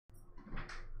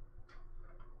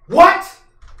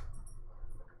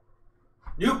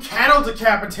New cattle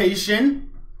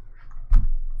decapitation.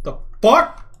 The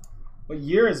fuck? What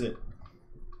year is it?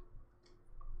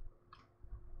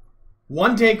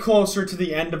 One day closer to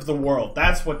the end of the world.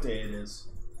 That's what day it is.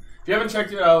 If you haven't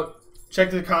checked it out,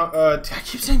 check the I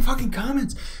keep saying fucking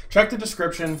comments. Check the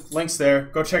description. Links there.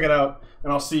 Go check it out.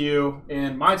 And I'll see you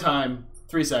in my time,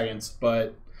 3 seconds.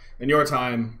 But in your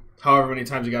time, however many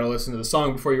times you gotta listen to the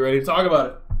song before you're ready to talk about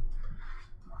it.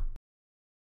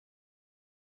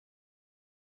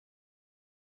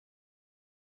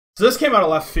 So this came out of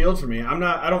left field for me.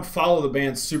 I don't follow the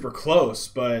band super close,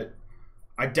 but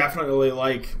I definitely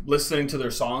like listening to their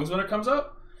songs when it comes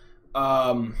up.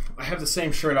 I have the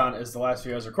same shirt on as the last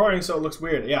video I was recording, so it looks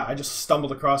weird. Yeah, I just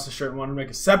stumbled across the shirt and wanted to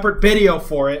make a separate video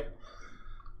for it.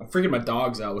 I'm freaking my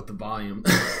dogs out with the volume.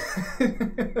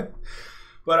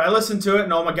 But I listened to it,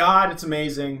 and oh my god, it's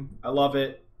amazing. I love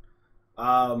it.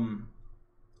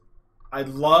 I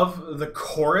love the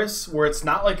chorus where it's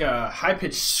not like a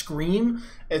high-pitched scream.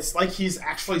 It's like he's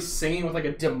actually singing with like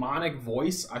a demonic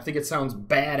voice. I think it sounds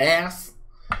badass.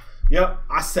 Yep,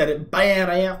 I said it,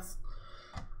 badass.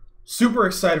 Super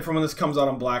excited for when this comes out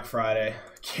on Black Friday.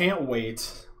 Can't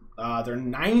wait. Their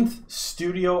 9th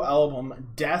studio album,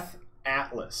 Death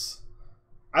Atlas.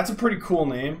 That's a pretty cool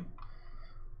name.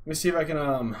 Let me see if I can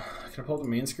I pull up the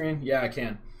main screen? Yeah, I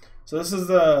can. So this is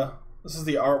the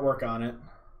artwork on it.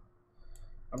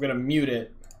 I'm gonna mute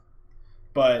it,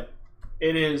 but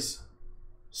it is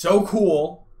so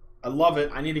cool. I love it.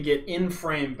 I need to get in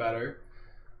frame better.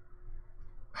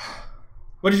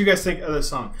 What did you guys think of this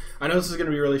song? I know this is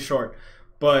gonna be really short,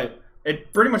 but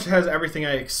it pretty much has everything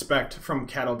I expect from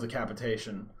Cattle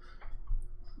Decapitation.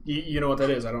 You know what that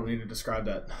is. I don't need to describe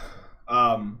that.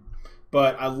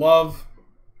 But I love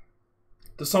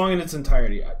the song in its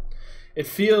entirety. It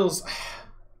feels...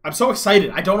 I'm so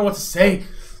excited. I don't know what to say.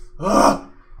 Ugh.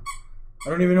 I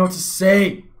don't even know what to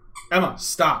say. Emma,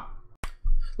 stop.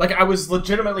 Like, I was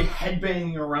legitimately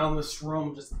headbanging around this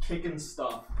room, just kicking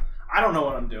stuff. I don't know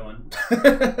what I'm doing. I'm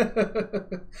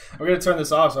going to turn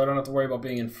this off so I don't have to worry about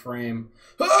being in frame.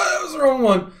 Oh, that was the wrong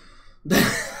one.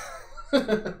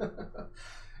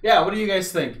 Yeah, what do you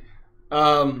guys think?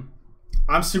 I'm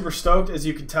super stoked, as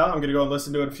you can tell. I'm going to go and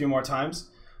listen to it a few more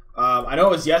times. I know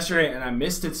it was yesterday, and I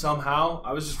missed it somehow.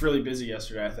 I was just really busy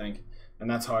yesterday, I think. And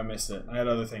that's how I missed it. I had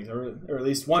other things. I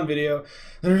released one video,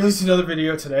 then I released another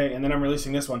video today, and then I'm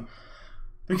releasing this one.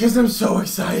 Because I'm so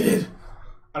excited.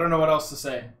 I don't know what else to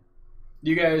say.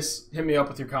 You guys hit me up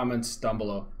with your comments down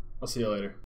below. I'll see you later.